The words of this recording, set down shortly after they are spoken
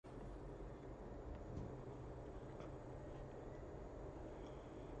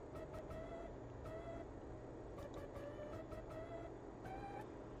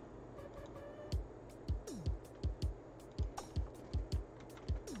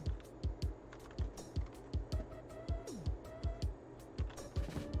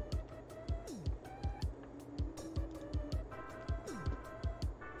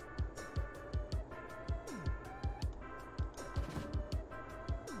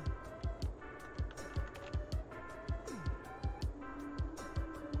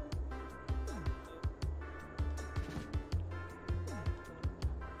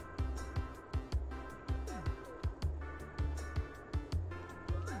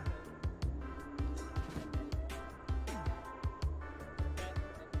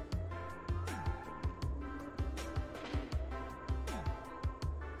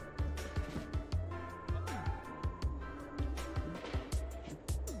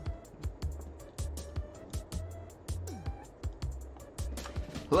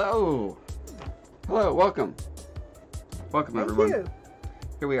Hello. Hello, welcome. Welcome everyone. Thank you.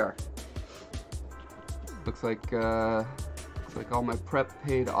 Here we are. Looks like all my prep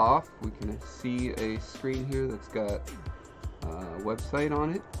paid off. We can see a screen here that's got a website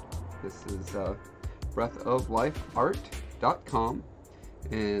on it. This is breathoflifeart.com,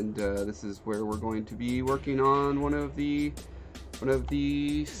 and this is where we're going to be working on one of the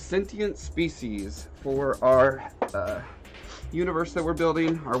sentient species for our universe that we're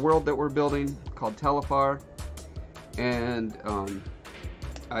building, our world that we're building, called Talifar. And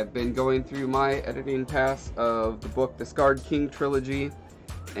I've been going through my editing pass of the book, the Scarred King trilogy,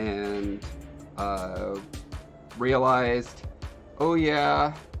 and realized, oh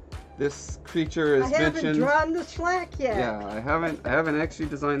yeah, this creature is mentioned. I haven't drawn the slack yet. Yeah, I haven't actually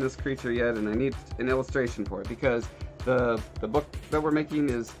designed this creature yet, and I need an illustration for it because the book that we're making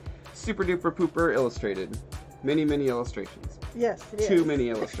is super duper pooper illustrated. Many illustrations. Yes, it is. Too many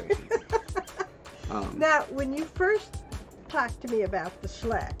illustrations. Now, when you first talked to me about the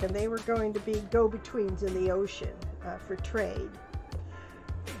slack, and they were going to be go-betweens in the ocean for trade,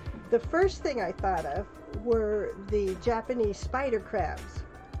 the first thing I thought of were the Japanese spider crabs.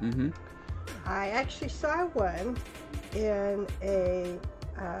 Mm-hmm. I actually saw one in a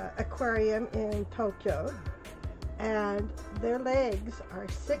aquarium in Tokyo, and their legs are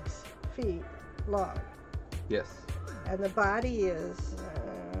 6 feet long. Yes. And the body is,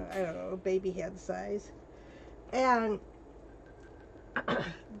 I don't know, baby head size. And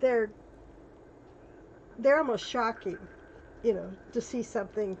they're almost shocking, you know, to see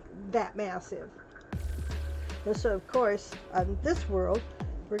something that massive. And so, of course, on this world,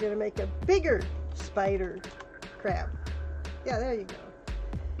 we're going to make a bigger spider crab. Yeah, there you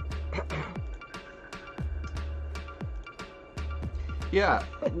go. Yeah,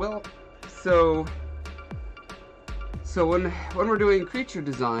 well, so when we're doing creature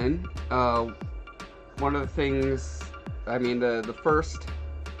design, one of the things, I mean, the first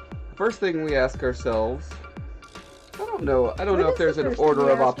thing we ask ourselves, I don't know if there's an order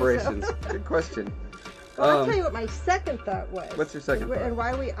of operations. Good question. Well, I'll tell you what my second thought was. What's your second thought? And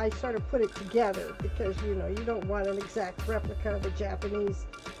why I sort of put it together, because, you know, you don't want an exact replica of a Japanese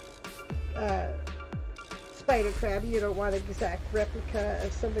spider crab. You don't want an exact replica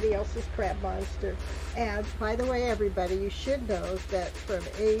of somebody else's crab monster. And by the way, everybody, you should know that from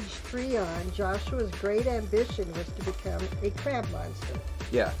age 3 on, Joshua's great ambition was to become a crab monster.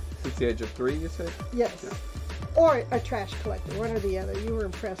 Yeah, since the age of 3, you said? Yes. Yeah. Or a trash collector, one or the other. You were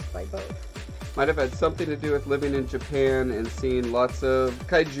impressed by both. Might have had something to do with living in Japan and seeing lots of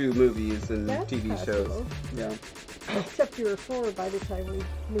kaiju movies and TV shows. Yeah. Except you were 4 by the time we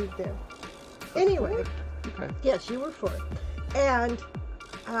moved there. Anyway. Okay. Yes, you were 4. And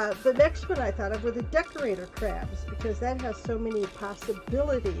the next one I thought of were the decorator crabs, because that has so many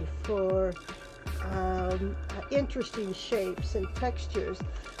possibility for interesting shapes and textures.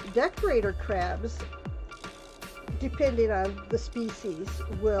 Decorator crabs, depending on the species,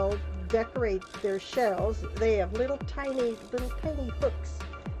 will decorate their shells. They have little tiny hooks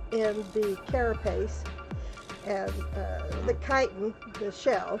in the carapace and the chitin, the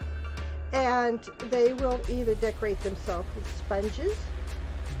shell. And they will either decorate themselves with sponges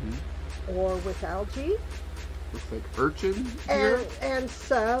or with algae. Looks like urchin here. And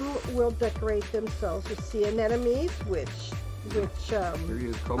some will decorate themselves with sea anemones, which are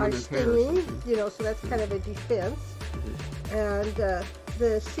stinging, you know, so that's kind of a defense. And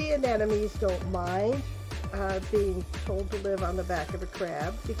the sea anemones don't mind being told to live on the back of a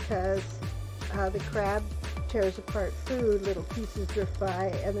crab, because the crab tears apart food, little pieces drift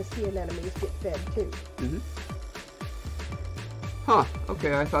by, and the sea anemones get fed too. Huh,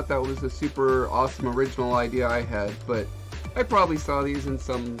 okay, I thought that was a super awesome original idea I had, but I probably saw these in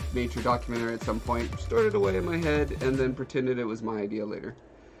some nature documentary at some point, stored it away in my head, and then pretended it was my idea later.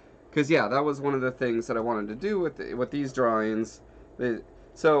 Because yeah, that was one of the things that I wanted to do with these drawings.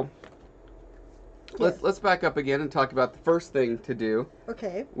 So let's back up again and talk about the first thing to do.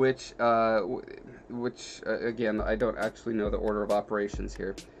 Okay. Which again, I don't actually know the order of operations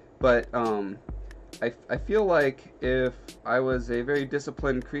here, but I feel like if I was a very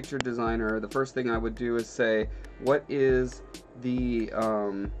disciplined creature designer, the first thing I would do is say, what is the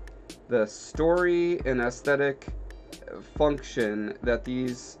story and aesthetic function that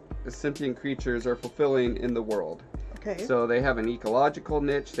these sentient creatures are fulfilling in the world? Okay. So they have an ecological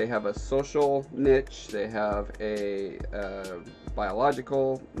niche, they have a social niche, they have a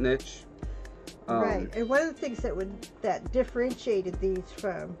biological niche. Right, and one of the things that differentiated these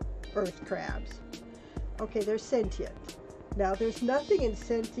from earth crabs, okay, they're sentient. Now, there's nothing in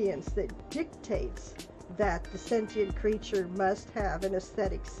sentience that dictates that the sentient creature must have an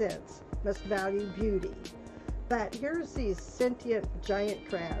aesthetic sense, must value beauty. But here's these sentient giant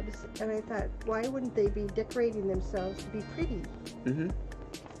crabs, and I thought, why wouldn't they be decorating themselves to be pretty? Mm-hmm.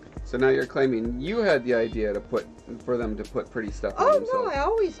 So now you're claiming you had the idea for them to put pretty stuff on themselves. Oh, no, I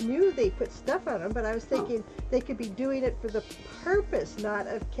always knew they put stuff on them, but I was thinking they could be doing it for the purpose, not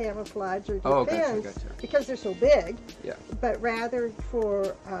of camouflage or defense, gotcha. because they're so big, yeah, but rather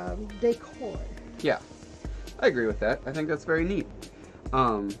for decor. Yeah, I agree with that. I think that's very neat.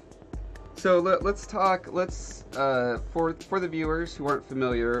 So let's talk. For the viewers who aren't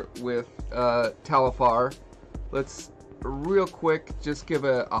familiar with Talifar, let's real quick just give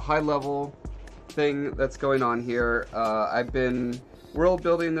a high level thing that's going on here. I've been world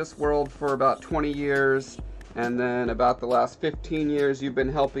building this world for about 20 years, and then about the last 15 years you've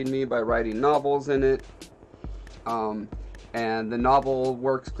been helping me by writing novels in it. And the novel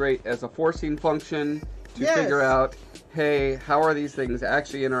works great as a forcing function to figure out, hey, how are these things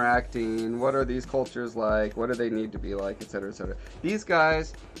actually interacting? What are these cultures like? What do they need to be like, etc., etc. These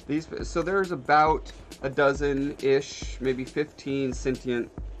guys, so there's about a dozen-ish, maybe 15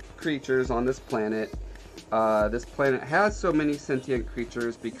 sentient creatures on this planet. This planet has so many sentient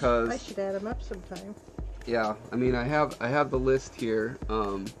creatures because I should add them up sometime. Yeah, I mean, I have the list here.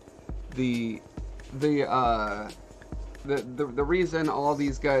 The reason all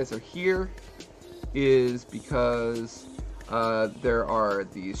these guys are here is because there are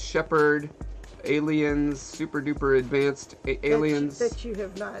these shepherd aliens, super duper advanced aliens that you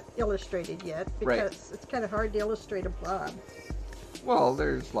have not illustrated yet, because it's kind of hard to illustrate a blob. Well,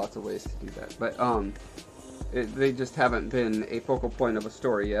 there's lots of ways to do that, but they just haven't been a focal point of a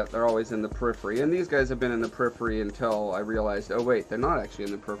story yet. They're always in the periphery, and these guys have been in the periphery until I realized, oh wait, they're not actually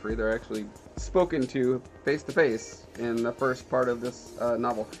in the periphery. They're actually spoken to face in the first part of this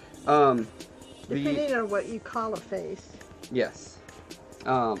novel. Depending on what you call a face. Yes.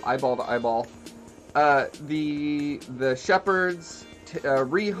 Eyeball to eyeball. The shepherds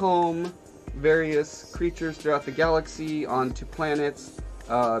rehome various creatures throughout the galaxy onto planets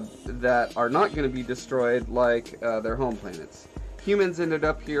that are not going to be destroyed like their home planets. Humans ended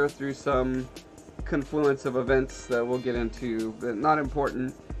up here through some confluence of events that we'll get into, but not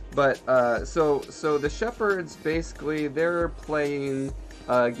important. But so the shepherds, basically, they're playing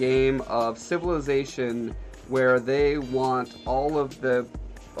a game of civilization where they want all of the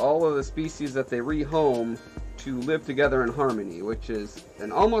species that they rehome to live together in harmony, which is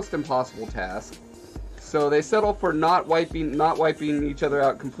an almost impossible task. So they settle for not wiping each other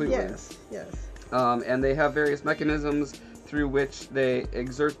out completely. Yes. And they have various mechanisms through which they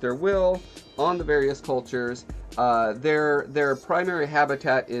exert their will on the various cultures. Their primary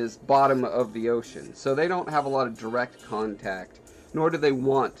habitat is bottom of the ocean, so they don't have a lot of direct contact, nor do they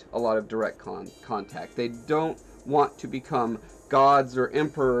want a lot of direct contact. They don't want to become gods or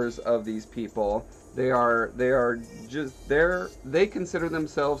emperors of these people. They consider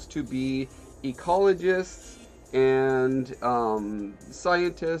themselves to be ecologists and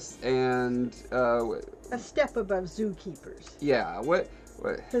scientists and a step above zookeepers. Yeah, what?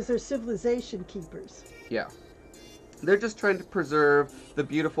 Because they're civilization keepers. Yeah. They're just trying to preserve the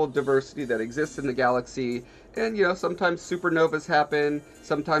beautiful diversity that exists in the galaxy. And, sometimes supernovas happen.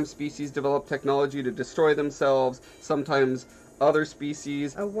 Sometimes species develop technology to destroy themselves. Sometimes other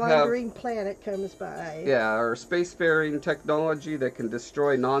species a wandering planet comes by. Yeah, or spacefaring technology that can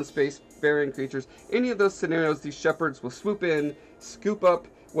destroy non-spacefaring creatures. Any of those scenarios, these shepherds will swoop in, scoop up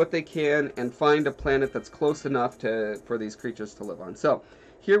what they can, and find a planet that's close enough for these creatures to live on. So,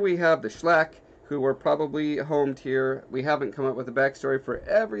 here we have the Schlack, who were probably homed here. We haven't come up with a backstory for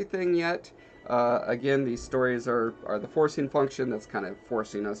everything yet. Again, these stories are the forcing function that's kind of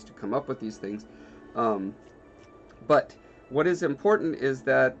forcing us to come up with these things. But what is important is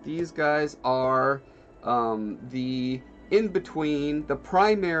that these guys are the in-between, the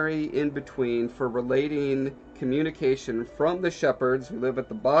primary in-between for relating communication from the shepherds who live at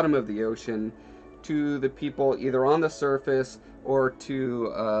the bottom of the ocean to the people either on the surface or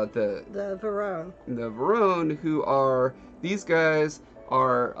to the Varone. The Varone, who are, these guys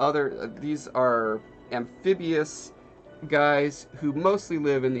are these are amphibious guys who mostly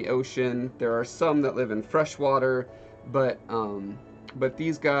live in the ocean. There are some that live in freshwater, but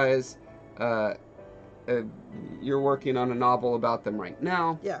these guys, you're working on a novel about them right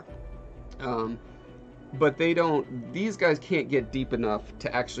now. Yeah. But these guys can't get deep enough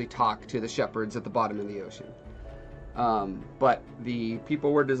to actually talk to the shepherds at the bottom of the ocean. But the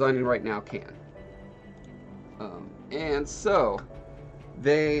people we're designing right now can. And so,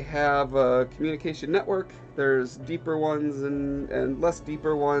 they have a communication network. There's deeper ones and less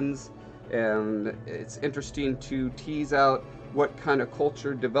deeper ones. and it's interesting to tease out what kind of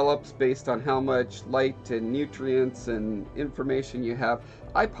culture develops based on how much light and nutrients and information you have.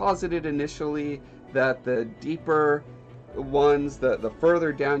 I posited initially that the deeper ones, the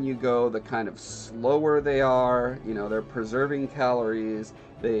further down you go, the kind of slower they are. You know, they're preserving calories,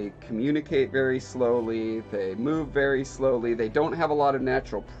 they communicate very slowly, they move very slowly, they don't have a lot of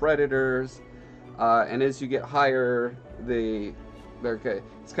natural predators, and as you get higher, they're okay.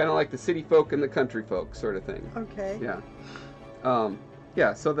 It's kind of like the city folk and the country folk sort of thing. Okay. Yeah.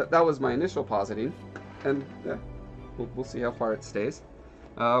 Yeah, so that was my initial positing, and we'll see how far it stays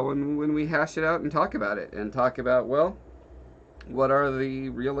when we hash it out and talk about it, and talk about, well, what are the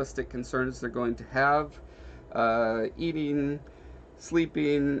realistic concerns they're going to have, eating,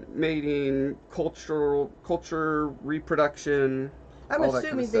 sleeping, mating, culture, reproduction. I'm all that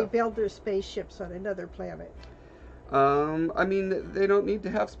assuming kind they of build their spaceships on another planet. I mean, they don't need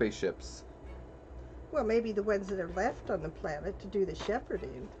to have spaceships. Well, maybe the ones that are left on the planet to do the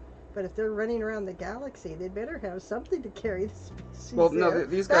shepherding. But if they're running around the galaxy, they'd better have something to carry the species. Well, no, there.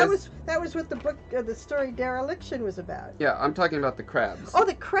 these guys. That was what the book, the story Dereliction was about. Yeah, I'm talking about the crabs. Oh,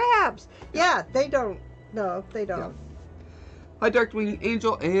 the crabs! Yeah, they don't. No, they don't. Yeah. Hi, Darkwing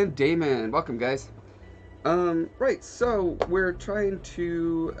Angel and Damon. Welcome, guys. Right. So we're trying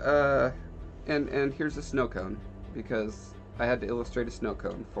to, and here's a snow cone, because I had to illustrate a snow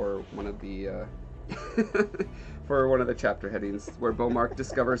cone for one of the. For one of the chapter headings where Beaumark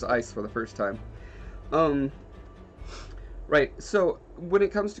discovers ice for the first time. Right, so when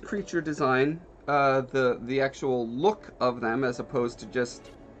it comes to creature design, the actual look of them, as opposed to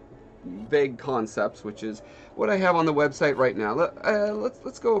just vague concepts, which is what I have on the website right now.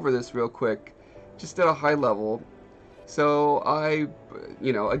 Let's go over this real quick, just at a high level. So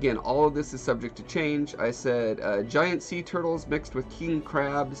again, all of this is subject to change. I said giant sea turtles mixed with king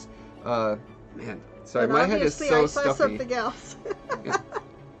crabs. Man, sorry, and my head is so I saw stuffy. Something else. Yeah.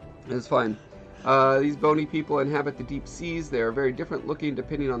 It's fine. These bony people inhabit the deep seas. They are very different looking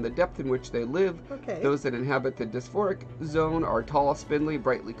depending on the depth in which they live. Okay. Those that inhabit the dysphoric zone are tall, spindly,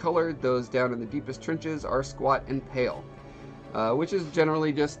 brightly colored. Those down in the deepest trenches are squat and pale. Which is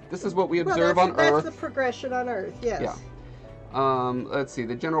generally just, this is what we observe on Earth. That's the progression on Earth, yes. Yeah. Let's see.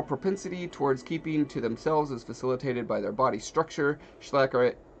 The general propensity towards keeping to themselves is facilitated by their body structure. Schlack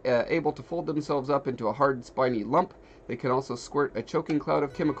are able to fold themselves up into a hard, spiny lump. They can also squirt a choking cloud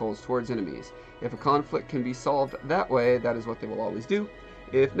of chemicals towards enemies. If a conflict can be solved that way, that is what they will always do.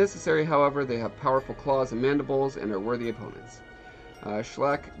 If necessary, however, they have powerful claws and mandibles and are worthy opponents.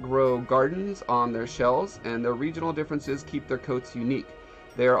 Schlack grow gardens on their shells, and their regional differences keep their coats unique.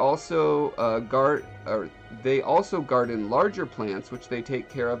 They are also garden larger plants, which they take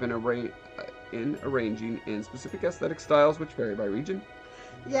care of in arranging in specific aesthetic styles, which vary by region.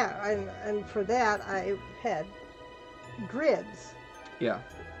 Yeah, and for that I had grids. Yeah.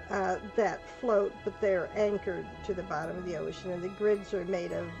 That float, but they're anchored to the bottom of the ocean, and the grids are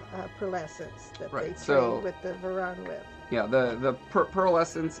made of pearlescence that they trade with the Varan with. Yeah, the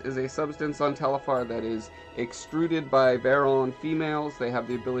pearlescence is a substance on Talifar that is extruded by Varan females. They have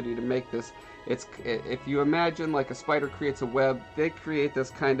the ability to make this. If you imagine like a spider creates a web, they create this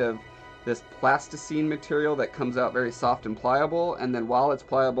kind of plasticine material that comes out very soft and pliable, and then while it's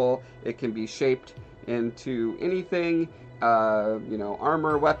pliable, it can be shaped into anything,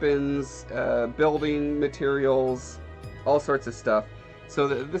 armor, weapons, building materials, all sorts of stuff. So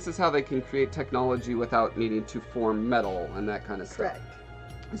this is how they can create technology without needing to form metal and that kind of stuff. Correct.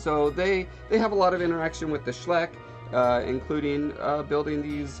 So they have a lot of interaction with the Schlack, including building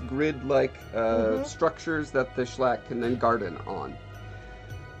these grid-like structures that the Schlack can then garden on.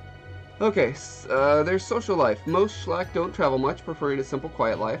 Okay, their social life. Most Schlack don't travel much, preferring a simple,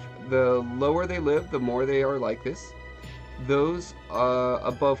 quiet life. The lower they live, the more they are like this. Those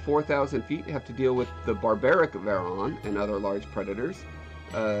above 4,000 feet have to deal with the barbaric Varan and other large predators,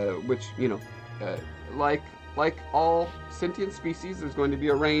 which, like all sentient species, there's going to be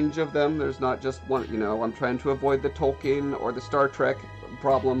a range of them. There's not just one, I'm trying to avoid the Tolkien or the Star Trek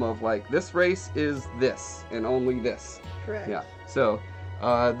problem of, like, this race is this and only this. Correct. Yeah, so...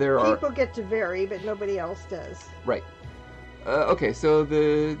 People get to vary, but nobody else does. Right. Okay, so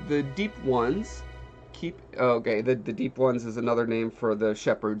the deep ones the deep ones is another name for the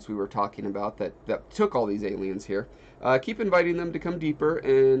shepherds we were talking about that took all these aliens here. Keep inviting them to come deeper,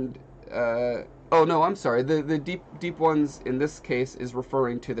 and oh no, I'm sorry. The deep ones in this case is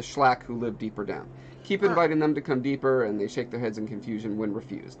referring to the Schlack who live deeper down. Keep inviting them to come deeper, and they shake their heads in confusion when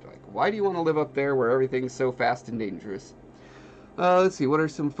refused. Like, why do you want to live up there where everything's so fast and dangerous? Let's see, what are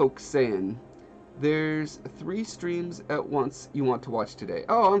some folks saying? There's 3 streams at once you want to watch today.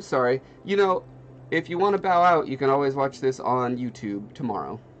 Oh, I'm sorry. You know, if you want to bow out, you can always watch this on YouTube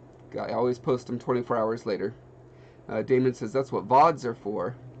tomorrow. I always post them 24 hours later. Damon says that's what VODs are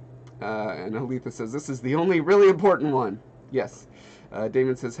for. And Aletha says this is the only really important one. Yes.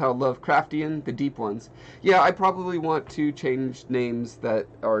 Damon says how Lovecraftian, the deep ones. Yeah, I probably want to change names that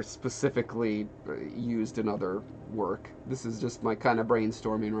are specifically used in other work. This is just my kind of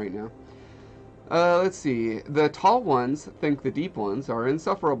brainstorming right now. Let's see. The tall ones think the deep ones are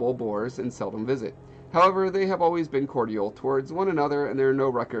insufferable bores and seldom visit. However, they have always been cordial towards one another, and there are no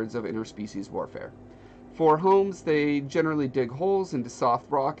records of interspecies warfare. For homes, they generally dig holes into soft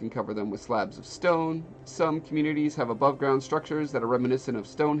rock and cover them with slabs of stone. Some communities have above-ground structures that are reminiscent of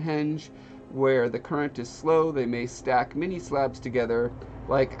Stonehenge. Where the current is slow, they may stack many slabs together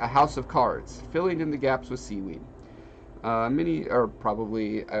like a house of cards, filling in the gaps with seaweed. Many, or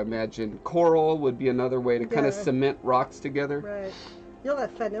probably, I imagine, coral would be another way to kind of cement rocks together. Right. You'll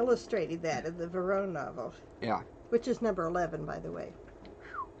have fun illustrating that in the Verone novel. Yeah. Which is number 11, by the way.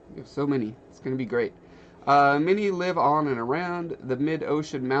 You have so many. It's going to be great. Many live on and around the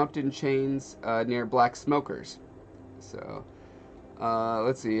mid-ocean mountain chains near black smokers. So,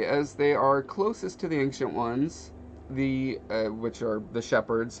 let's see. As they are closest to the ancient ones, which are the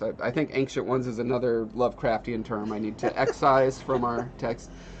shepherds. I think ancient ones is another Lovecraftian term I need to excise from our text.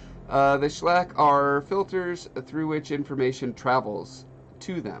 The Shlak are filters through which information travels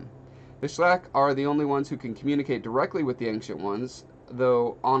to them. The Shlak are the only ones who can communicate directly with the ancient ones,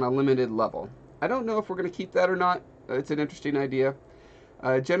 though on a limited level. I don't know if we're going to keep that or not. It's an interesting idea.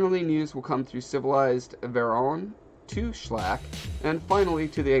 Generally, news will come through civilized Verone to Shlak, and finally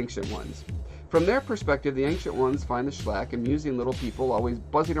to the ancient ones. From their perspective, the ancient ones find the Shlak amusing little people, always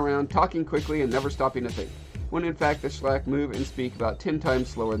buzzing around, talking quickly, and never stopping to think, when in fact the Shlak move and speak about 10 times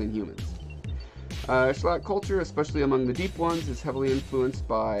slower than humans. Shlak culture, especially among the deep ones, is heavily influenced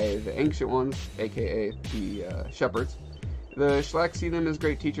by the ancient ones, aka the shepherds. The Shlak see them as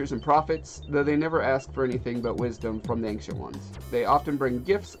great teachers and prophets, though they never ask for anything but wisdom from the ancient ones. They often bring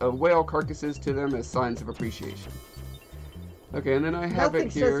gifts of whale carcasses to them as signs of appreciation. Okay, and then I have Nothing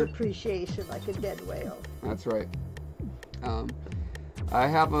it here. says appreciation like a dead whale. That's right. I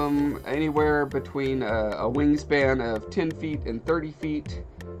have them anywhere between a wingspan of 10 feet and 30 feet,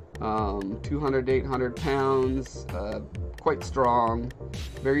 200 to 800 pounds, quite strong,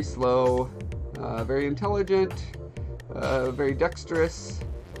 very slow, very intelligent, very dexterous,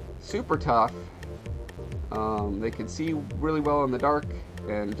 super tough. They can see really well in the dark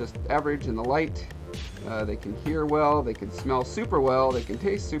and just average in the light. They can hear well, they can smell super well, they can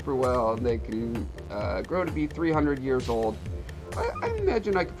taste super well, and they can grow to be 300 years old. I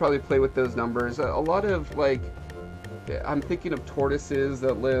imagine I could probably play with those numbers. A lot of, like, I'm thinking of tortoises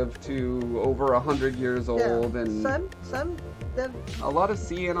that live to over 100 years old, and some that, a lot of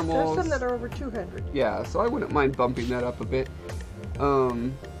sea animals. There's some that are over 200. Yeah, so I wouldn't mind bumping that up a bit.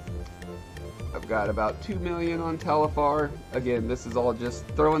 I've got about 2 million on Talifar. Again, this is all just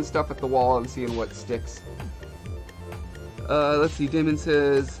throwing stuff at the wall and seeing what sticks. Let's see, Damon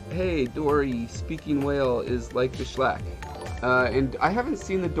says, hey, Dory, speaking whale is like the Shlak. And I haven't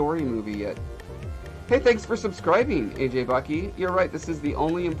seen the Dory movie yet. Hey, thanks for subscribing, AJ Bucky. You're right, this is the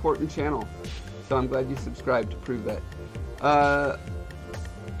only important channel. So I'm glad you subscribed to prove that.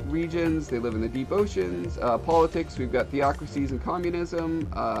 Regions, they live in the deep oceans. Politics, we've got theocracies and communism.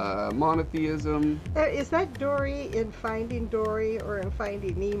 Monotheism. Is that Dory in Finding Dory or in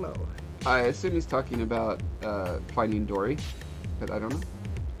Finding Nemo? I assume he's talking about Finding Dory, but I don't know.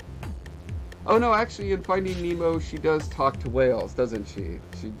 Oh no, actually in Finding Nemo she does talk to whales, doesn't she?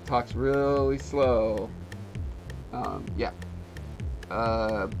 She talks really slow. Yeah.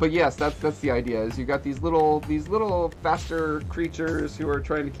 But yes, that's the idea. Is you got these little faster creatures who are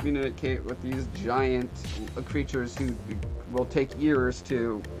trying to communicate with these giant creatures who will take years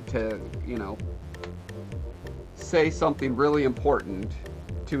to you know, say something really important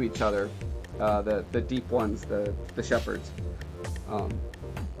to each other. The deep ones, the shepherds.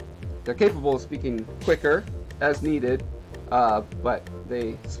 They're capable of speaking quicker as needed, but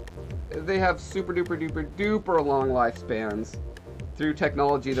they have super duper long lifespans. Through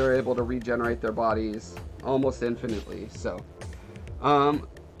technology, they're able to regenerate their bodies almost infinitely. So,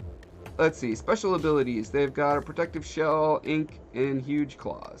 let's see. Special abilities. They've got a protective shell, ink, and huge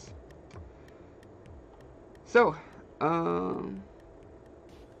claws. So, and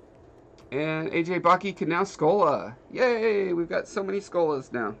AJ Baki can now Skola. Yay! We've got so many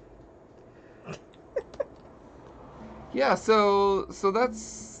Skolas now. Yeah, so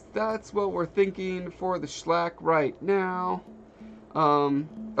that's what we're thinking for the Shlak right now.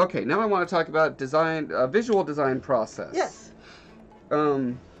 Okay, now I want to talk about design, visual design process. Yes.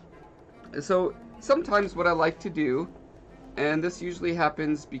 So sometimes what I like to do, and this usually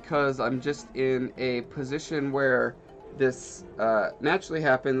happens because I'm just in a position where this naturally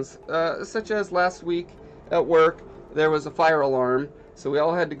happens, such as last week at work, there was a fire alarm, so we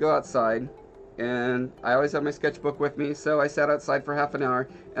all had to go outside, and I always have my sketchbook with me, so I sat outside for half an hour,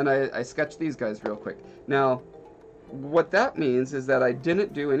 and I sketched these guys real quick. Now, what that means is that I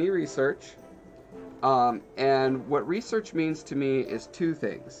didn't do any research, and what research means to me is two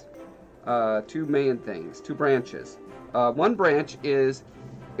things, two main things, two branches. One branch is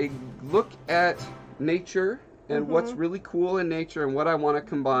a look at nature and what's really cool in nature and what I want to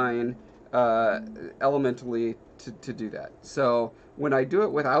combine elementally to do that. So when I do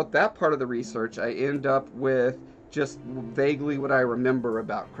it without that part of the research, I end up with just vaguely what I remember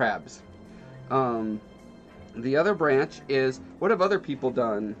about crabs. The other branch is, what have other people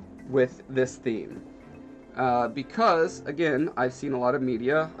done with this theme? Because, again, I've seen a lot of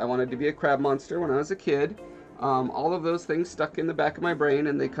media. I wanted to be a crab monster when I was a kid. All of those things stuck in the back of my brain,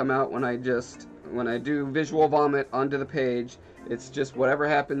 and they come out when I do visual vomit onto the page. It's just whatever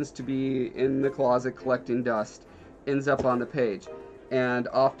happens to be in the closet collecting dust ends up on the page. And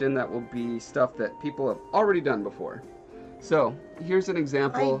often that will be stuff that people have already done before. So, here's an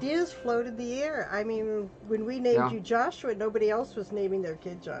example. Ideas float in the air. I mean, when we named you Joshua, nobody else was naming their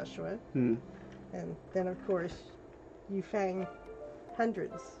kid Joshua. And then, of course, you found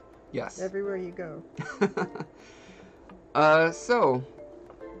hundreds. Yes. Everywhere you go. So,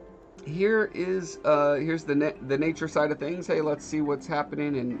 here's the nature side of things. Hey, let's see what's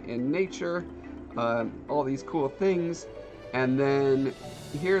happening in nature. All these cool things. And then,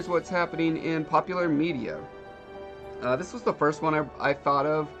 here's what's happening in popular media. This was the first one I thought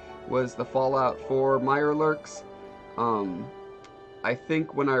of, was the Fallout 4 Mirelurks. I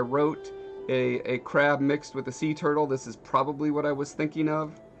think when I wrote a crab mixed with a sea turtle, this is probably what I was thinking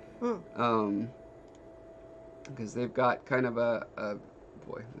of. Because they've got kind of a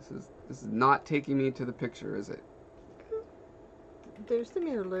boy, this is not taking me to the picture, is it? There's the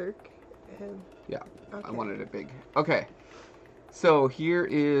Mirelurk. Yeah, okay. I wanted it big. Okay, so here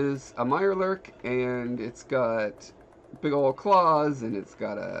is a Mirelurk, and it's got big old claws, and it's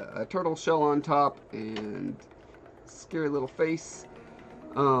got a turtle shell on top, and scary little face.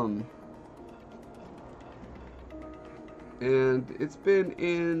 And it's been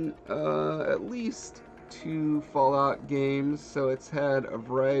in at least 2 Fallout games, so it's had a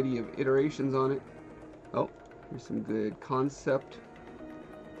variety of iterations on it. Oh, here's some good concept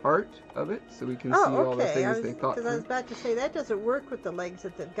art of it, so we can see all the things they thought through. I was about to say, that doesn't work with the legs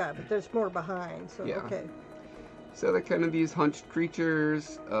that they've got, but there's more behind, so yeah. Okay. So they're kind of these hunched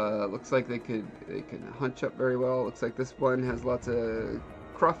creatures. Looks like they can hunch up very well. Looks like this one has lots of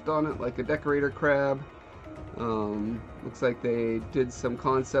cruft on it, like a decorator crab. Looks like they did some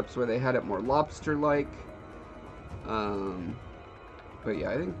concepts where they had it more lobster-like. But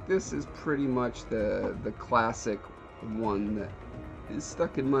yeah, I think this is pretty much the classic one that is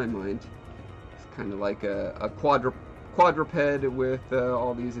stuck in my mind. It's kind of like a quadruped with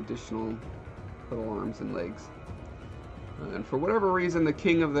all these additional little arms and legs. And for whatever reason, the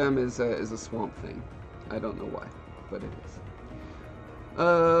king of them is a swamp thing. I don't know why, but it is.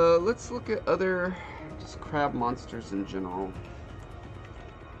 Let's look at other just crab monsters in general.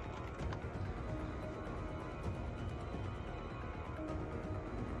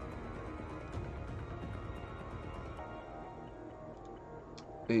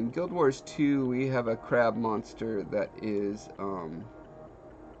 In Guild Wars 2, we have a crab monster that is,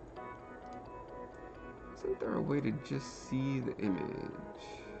 isn't there a way to just see the image?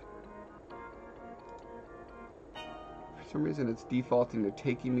 For some reason it's defaulting to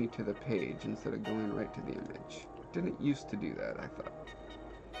taking me to the page instead of going right to the image. It didn't used to do that, I thought.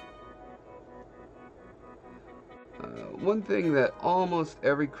 One thing that almost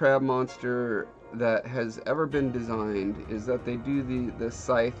every crab monster that has ever been designed is that they do the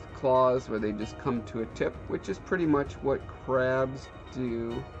scythe claws where they just come to a tip, which is pretty much what crabs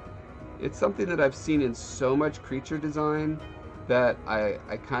do. It's something that I've seen in so much creature design that I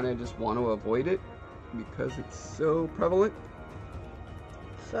kind of just want to avoid it because it's so prevalent.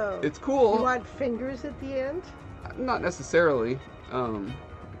 So it's cool. You want fingers at the end? Not necessarily,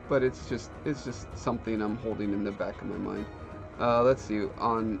 but it's just something I'm holding in the back of my mind. Let's see.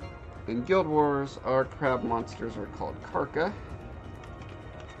 In Guild Wars, our crab monsters are called Karka.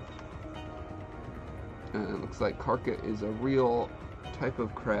 And it looks like Karka is a real type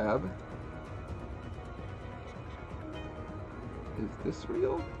of crab. Is this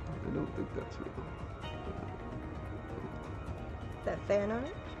real? I don't think that's real. That fan art?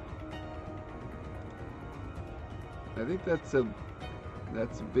 I think that's a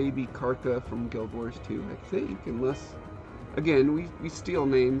baby Karka from Guild Wars 2, I think, unless, again, we steal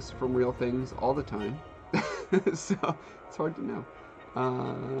names from real things all the time, so it's hard to know.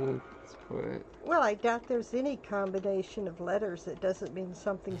 Let's put... Well, I doubt there's any combination of letters that doesn't mean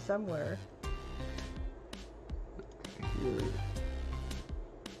something somewhere. Here.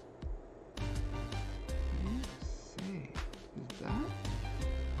 Say, is that?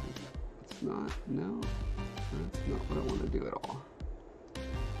 It's not, no. That's not what I want to do at all. I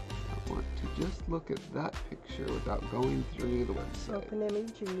want to just look at that picture without going through the website. Open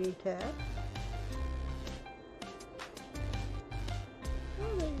image and new tab.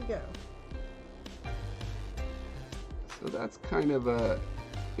 Oh, there you go. So that's kind of a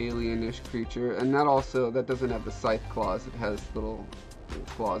alien-ish creature, and that doesn't have the scythe claws. It has little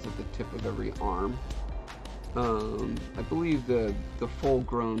claws at the tip of every arm. I believe the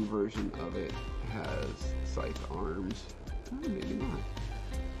full-grown version of it has scythe arms. Oh, maybe not.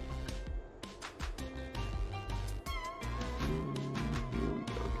 Here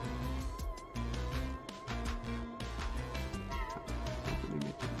we go.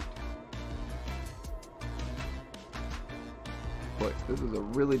 Boy, this is a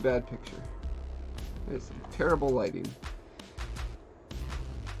really bad picture. There's some terrible lighting.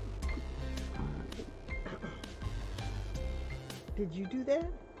 Did you do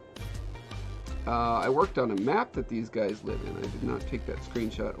that? I worked on a map that these guys live in. I did not take that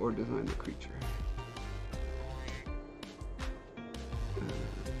screenshot or design the creature.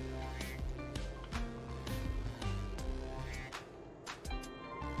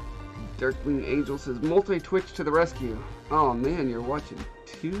 Darkwing Angel says, multi-Twitch to the rescue. Oh man, you're watching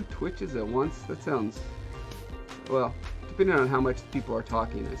 2 Twitches at once? That sounds... well, depending on how much people are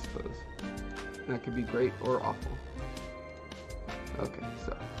talking, I suppose. That could be great or awful. Okay,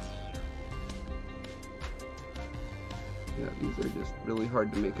 so... yeah, these are just really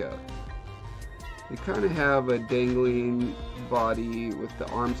hard to make out. They kind of have a dangling body with the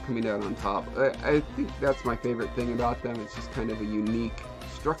arms coming out on top. I think that's my favorite thing about them. It's just kind of a unique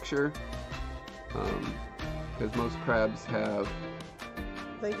structure. Because most crabs have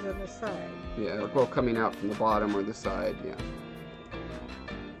legs on the side. Yeah, well, coming out from the bottom or the side, yeah.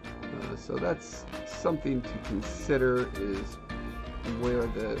 So that's something to consider, is where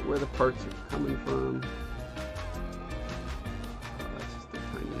the parts are coming from. That's just a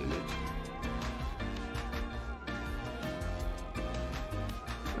tiny image.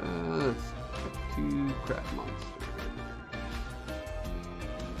 Let's get to crab monster.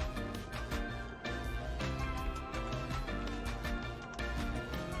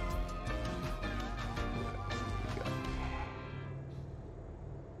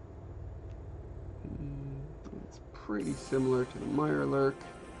 Pretty similar to the Mirelurk.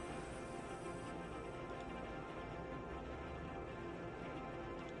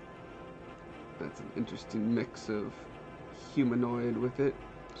 That's an interesting mix of humanoid with it.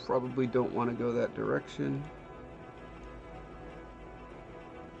 Probably don't want to go that direction.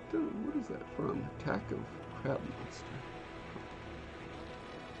 What is that from? Attack of Crab Monster.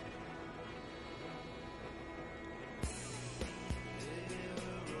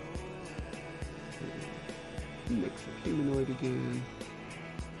 Mix of humanoid again.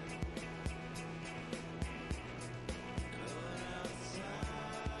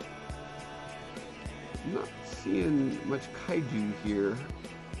 I'm not seeing much kaiju here.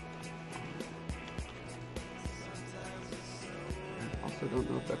 I also don't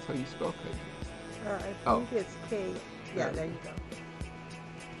know if that's how you spell kaiju. I think it's K. Yeah, there you go.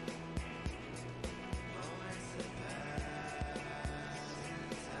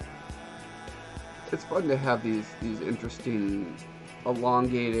 It's fun to have these interesting,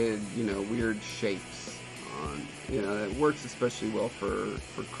 elongated, weird shapes on. It works especially well for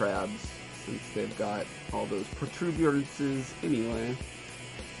crabs, since they've got all those protuberances anyway.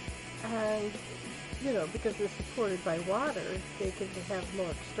 And because they're supported by water, they can have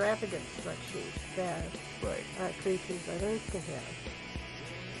more extravagant structures that creatures on Earth can have.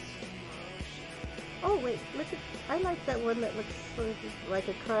 Oh wait, look at! I like that one that looks sort of like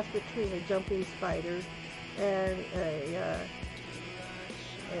a cross between a jumping spider and a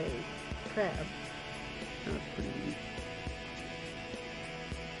crab. That's pretty neat.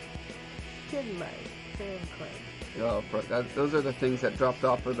 Skin mite, sand crab. Oh, those are the things that dropped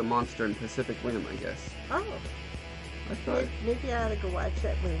off of the Monster in Pacific Rim, I guess. Oh, I thought maybe I ought to go watch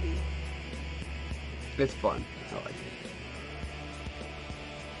that movie. It's fun. I like it.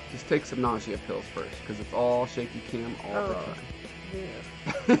 Just take some nausea pills first, because it's all shaky cam all the time.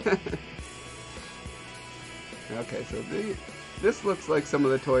 Yeah. Okay, so This looks like some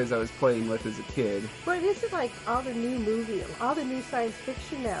of the toys I was playing with as a kid. But isn't like all the new all the new science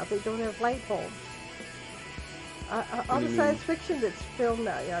fiction now, they don't have light bulbs. All the science fiction that's filmed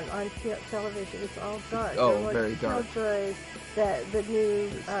now on television, it's all dark. Oh, like very dark. Killjoys, the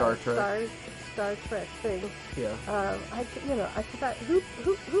new Star Trek. Star Trek thing. Yeah. I forgot who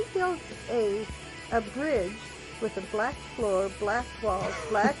built a bridge with a black floor, black walls,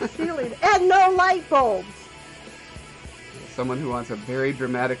 black ceiling, and no light bulbs. Someone who wants a very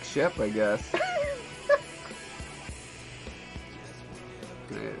dramatic ship, I guess.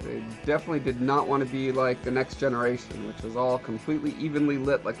 They definitely did not want to be like the Next Generation, which was all completely evenly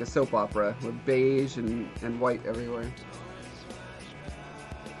lit like a soap opera, with beige and white everywhere.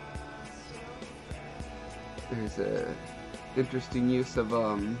 There's a interesting use of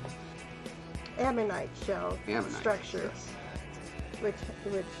ammonite shell structure, yes. which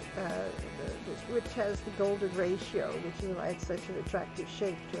has the golden ratio, which is why it's such an attractive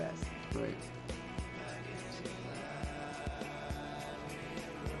shape to us. Right.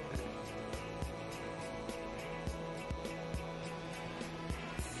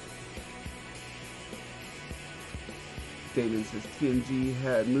 Damon says TNG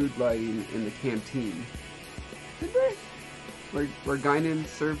had mood lighting in the canteen. Did they? Where Guinan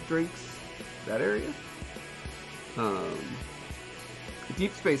served drinks? That area?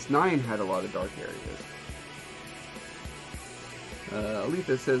 Deep Space Nine had a lot of dark areas.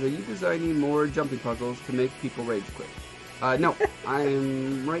 Aletha says, are you designing more jumping puzzles to make people rage quit? No,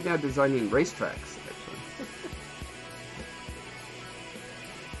 I'm right now designing racetracks, actually.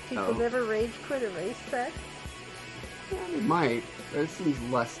 People never rage quit a racetrack? Yeah, they might, but it seems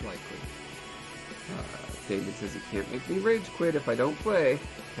less likely. David says he can't make me rage quit if I don't play.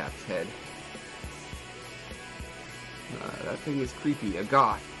 Cap's head. That thing is creepy. A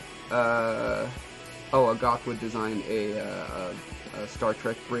goth. A goth would design a Star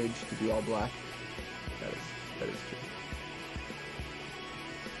Trek bridge to be all black. That is true.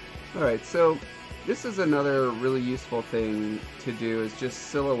 Alright, so this is another really useful thing to do, is just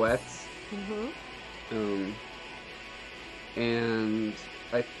silhouettes. Mm-hmm. And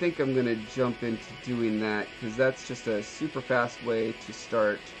I think I'm going to jump into doing that, because that's just a super fast way to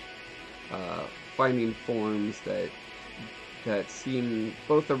start finding forms that seem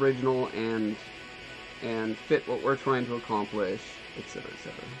both original and fit what we're trying to accomplish, etc.,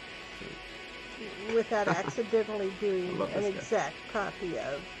 etc. So, without accidentally doing an exact copy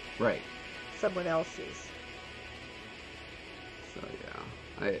of someone else's. So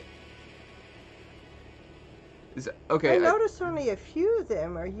yeah, I noticed only a few of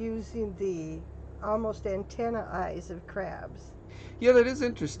them are using the almost antenna eyes of crabs. Yeah, that is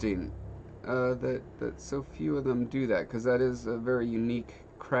interesting. That so few of them do that, because that is a very unique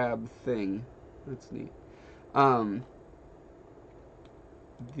crab thing. That's neat. I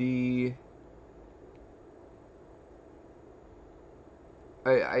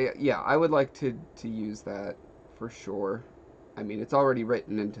would like to use that for sure. I mean, it's already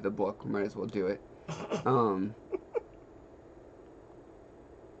written into the book. Might as well do it.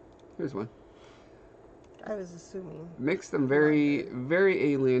 Here's one. I was assuming. Makes them very,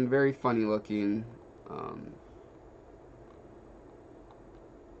 very alien, very funny looking.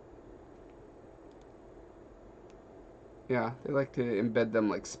 Yeah, they like to embed them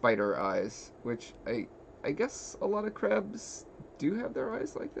like spider eyes, which I guess a lot of crabs do have their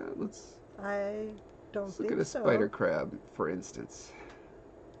eyes like that. Let's look at a spider crab, for instance.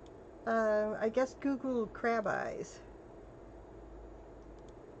 I guess Google crab eyes.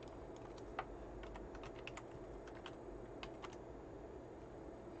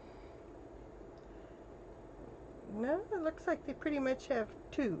 No, it looks like they pretty much have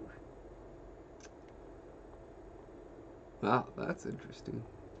two. Wow, that's interesting.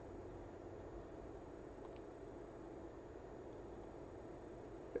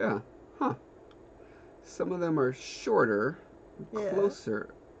 Yeah, huh. Some of them are shorter,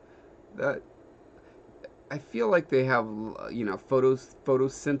 closer. That I feel like they have,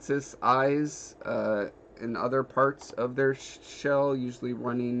 photosynthesis eyes in other parts of their shell, usually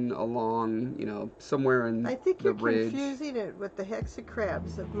running along, somewhere in the ridge. I think you're confusing it with the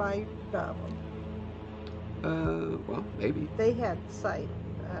hexacrabs of my novel. Well, maybe. They had sight,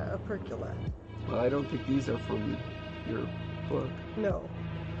 opercula. Well, I don't think these are from your book. No.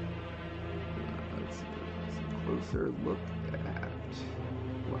 Let's get a closer look at...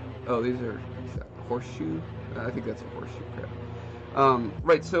 Oh, these are horseshoe? I think that's a horseshoe crab.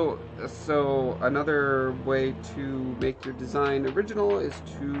 Right, so another way to make your design original is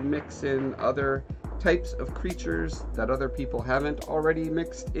to mix in other types of creatures that other people haven't already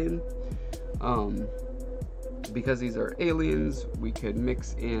mixed in. because these are aliens, we could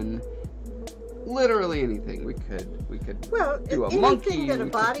mix in literally anything. We could do a monkey. Anything that a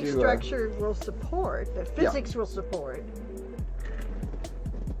body structure will support, that physics will support.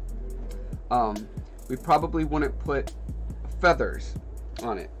 We probably wouldn't put feathers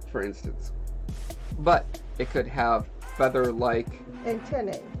on it, for instance, but it could have feather-like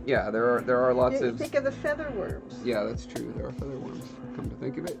antennae. Yeah, there are lots of. Think of the feather worms. Yeah, that's true. There are feather worms. Come to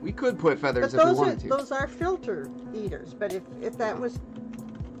think of it, we could put feathers if we wanted to. Those are filter eaters. But if that was,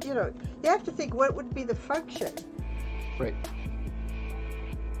 you have to think what would be the function. Right.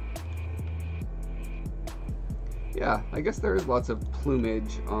 Yeah, I guess there is lots of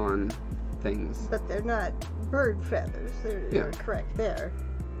plumage on things. But they're not bird feathers. You're correct there.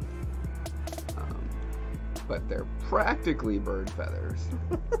 But they're practically bird feathers.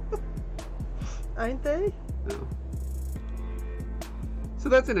 Aren't they? No. So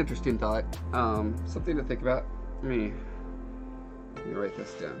that's an interesting thought. Something to think about. Let me write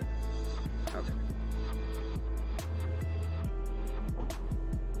this down. Okay.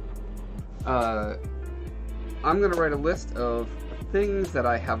 I'm going to write a list of things that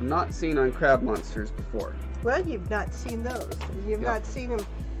I have not seen on crab monsters before. Well, you've not seen those. You've not seen them,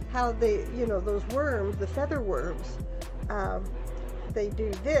 how they, those worms, the feather worms, they do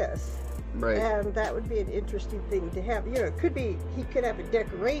this. Right. And that would be an interesting thing to have. It could be, he could have a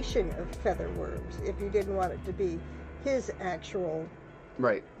decoration of feather worms if you didn't want it to be his actual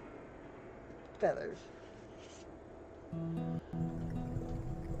feathers.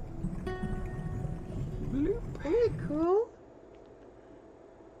 Isn't it cool?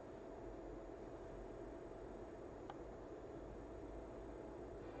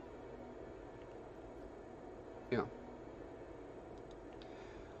 Yeah.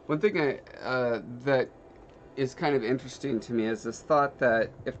 One thing that is kind of interesting to me is this thought that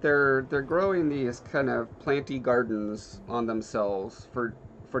if they're growing these kind of planty gardens on themselves for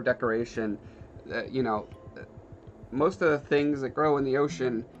decoration, most of the things that grow in the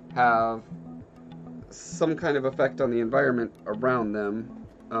ocean have some kind of effect on the environment around them.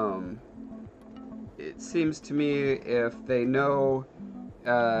 It seems to me if they know,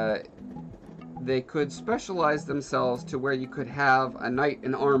 they could specialize themselves to where you could have a knight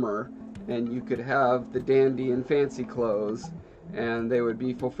in armor and you could have the dandy in fancy clothes, and they would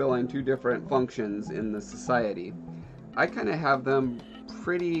be fulfilling two different functions in the society. I kind of have them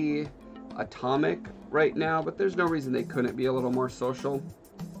pretty atomic right now, but there's no reason they couldn't be a little more social.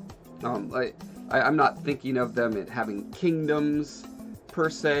 I'm not thinking of them having kingdoms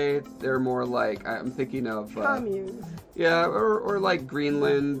per se. They're more like, I'm thinking of communes. Yeah, or like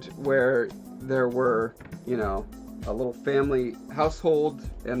Greenland, where there were, a little family household,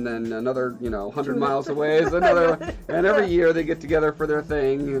 and then another, 100 miles away is another, and every year they get together for their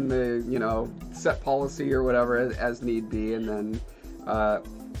thing, and they, set policy or whatever as need be, and then,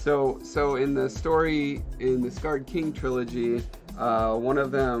 so in the story, in the Scarred King trilogy, one of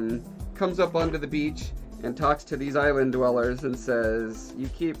them comes up onto the beach and talks to these island dwellers and says, you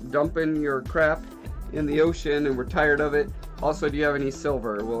keep dumping your crap in the ocean and we're tired of it. Also, do you have any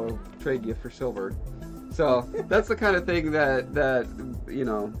silver? We'll trade you for silver. So that's the kind of thing that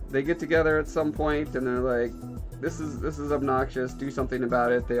they get together at some point and they're like, this is obnoxious, do something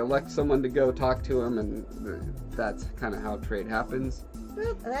about it. They elect someone to go talk to them, and that's kind of how trade happens.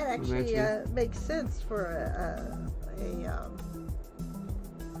 Well, that actually makes sense for a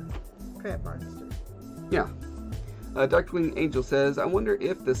crab monster. Yeah. Darkwing Angel says, I wonder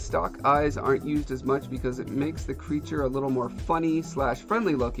if the stock eyes aren't used as much because it makes the creature a little more funny /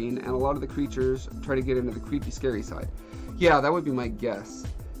 friendly looking, and a lot of the creatures try to get into the creepy, scary side. Yeah, that would be my guess.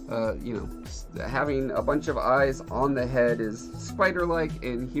 Having a bunch of eyes on the head is spider-like,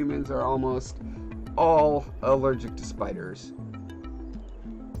 and humans are almost all allergic to spiders.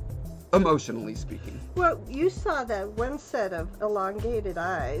 Emotionally speaking. Well, you saw that one set of elongated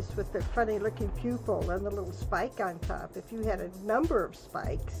eyes with their funny looking pupil and the little spike on top. If you had a number of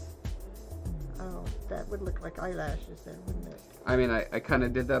spikes, that would look like eyelashes there, wouldn't it? I mean, I kind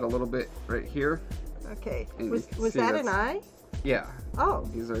of did that a little bit right here. Okay. Was that an eye? Yeah. Oh.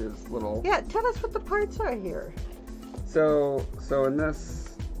 These are just little... Yeah, tell us what the parts are here. So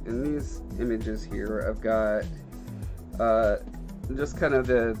in these images here, I've got just kind of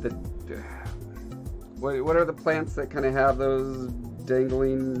the what are the plants that kind of have those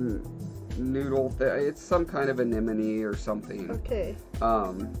dangling noodle it's some kind of anemone or something. Okay.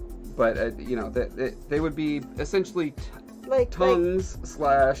 But they would be essentially like tongues /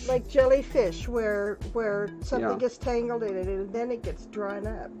 like jellyfish, where something gets tangled in it and then it gets drawn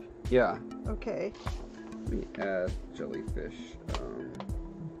up. Yeah. Okay. Let me add jellyfish.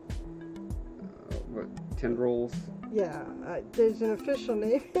 what, tendrils? Yeah, there's an official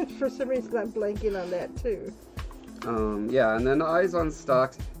name, and for some reason I'm blanking on that too. Yeah, and then the eyes on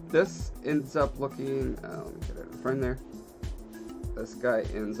stalks. This ends up looking, let me get it in front there. This guy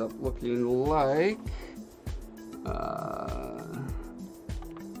ends up looking like,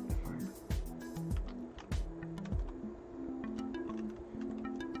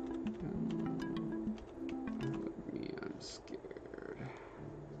 I'm scared.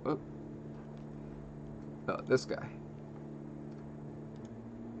 Oh, this guy.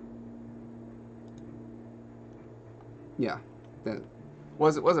 Yeah, that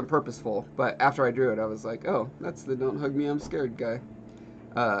wasn't purposeful, but after I drew it, I was like, oh, that's the "Don't hug me, I'm scared" guy.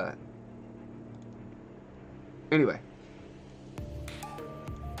 Anyway.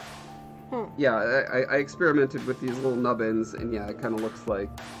 Yeah, I experimented with these little nubbins, and yeah, it kind of looks like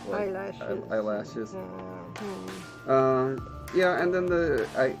eyelashes. Yeah, and then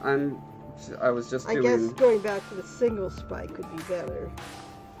I was just doing. I guess going back to the single spike would be better.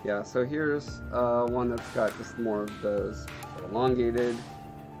 Yeah, so here's one that's got just more of those elongated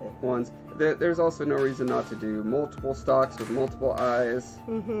ones. There's also no reason not to do multiple stalks with multiple eyes.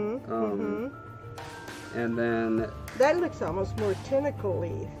 And then that looks almost more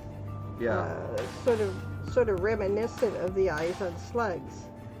tentacle-y. Yeah. Sort of reminiscent of the eyes on slugs.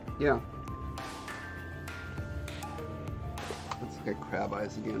 Yeah. Let's look at crab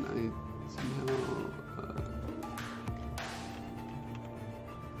eyes again. I somehow.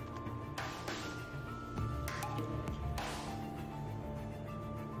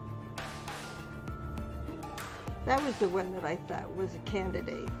 That was the one that I thought was a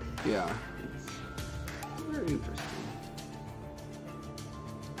candidate. Yeah, it's very interesting.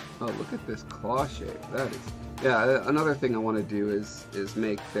 Oh, look at this claw shape. That is, yeah. Another thing I want to do is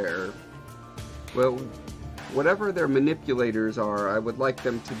make their, well, whatever their manipulators are, I would like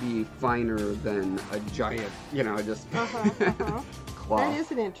them to be finer than a giant, just claw. That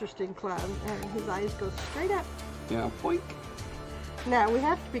is an interesting claw, and his eyes go straight up. Yeah, poink. Now, we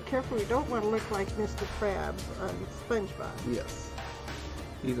have to be careful. We don't want to look like Mr. Crab on SpongeBob. Yes.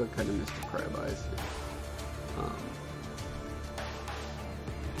 These are kind of Mr. Crab eyes.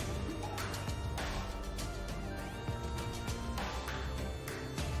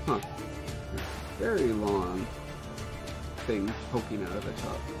 Very long thing poking out of the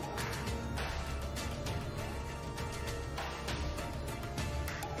top.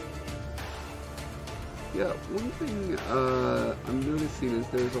 Yeah, one thing I'm noticing is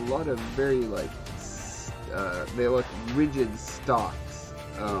there's a lot of very they look rigid stalks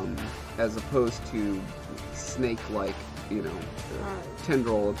as opposed to snake-like,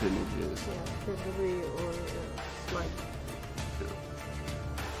 tendril appendages. Yeah, tendril or slug.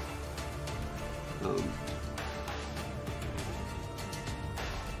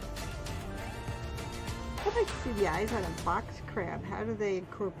 I'd like to see the eyes on a box crab. How do they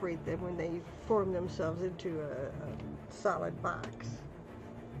incorporate them when they form themselves into a solid box?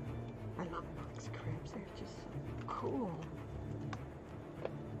 I love box crabs. They're just so cool.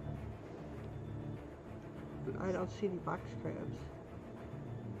 I don't see any box crabs.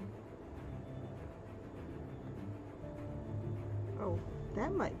 Oh,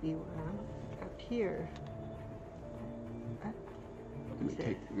 that might be one up here. Let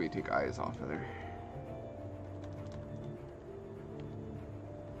me take eyes off of there.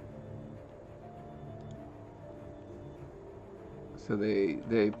 So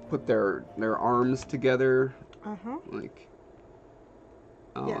they put their arms together. Like.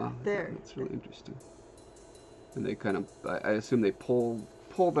 Oh, yeah, there. That's really interesting. And they kind of, I assume they pull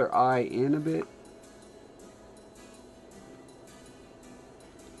their eye in a bit.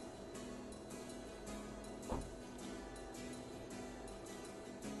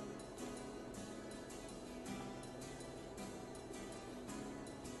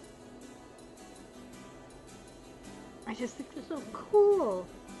 I just think they're so cool.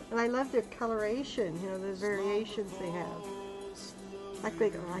 And I love their coloration, the variations they have. Like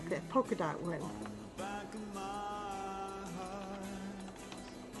that polka dot one.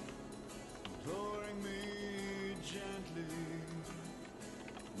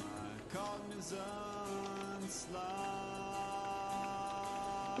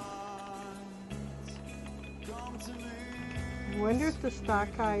 I wonder if the stock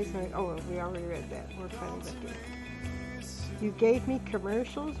eyes are... Oh, we already read that. We're fine with it. You gave me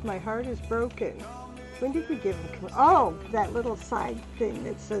commercials? My heart is broken. When did we give them Oh, that little side thing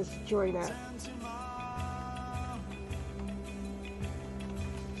that says join up.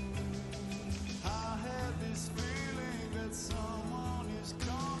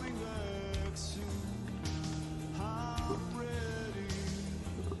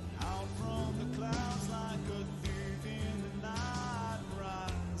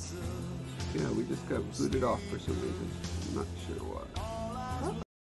 Yeah, we just got booted off for some reason. I'm not sure why.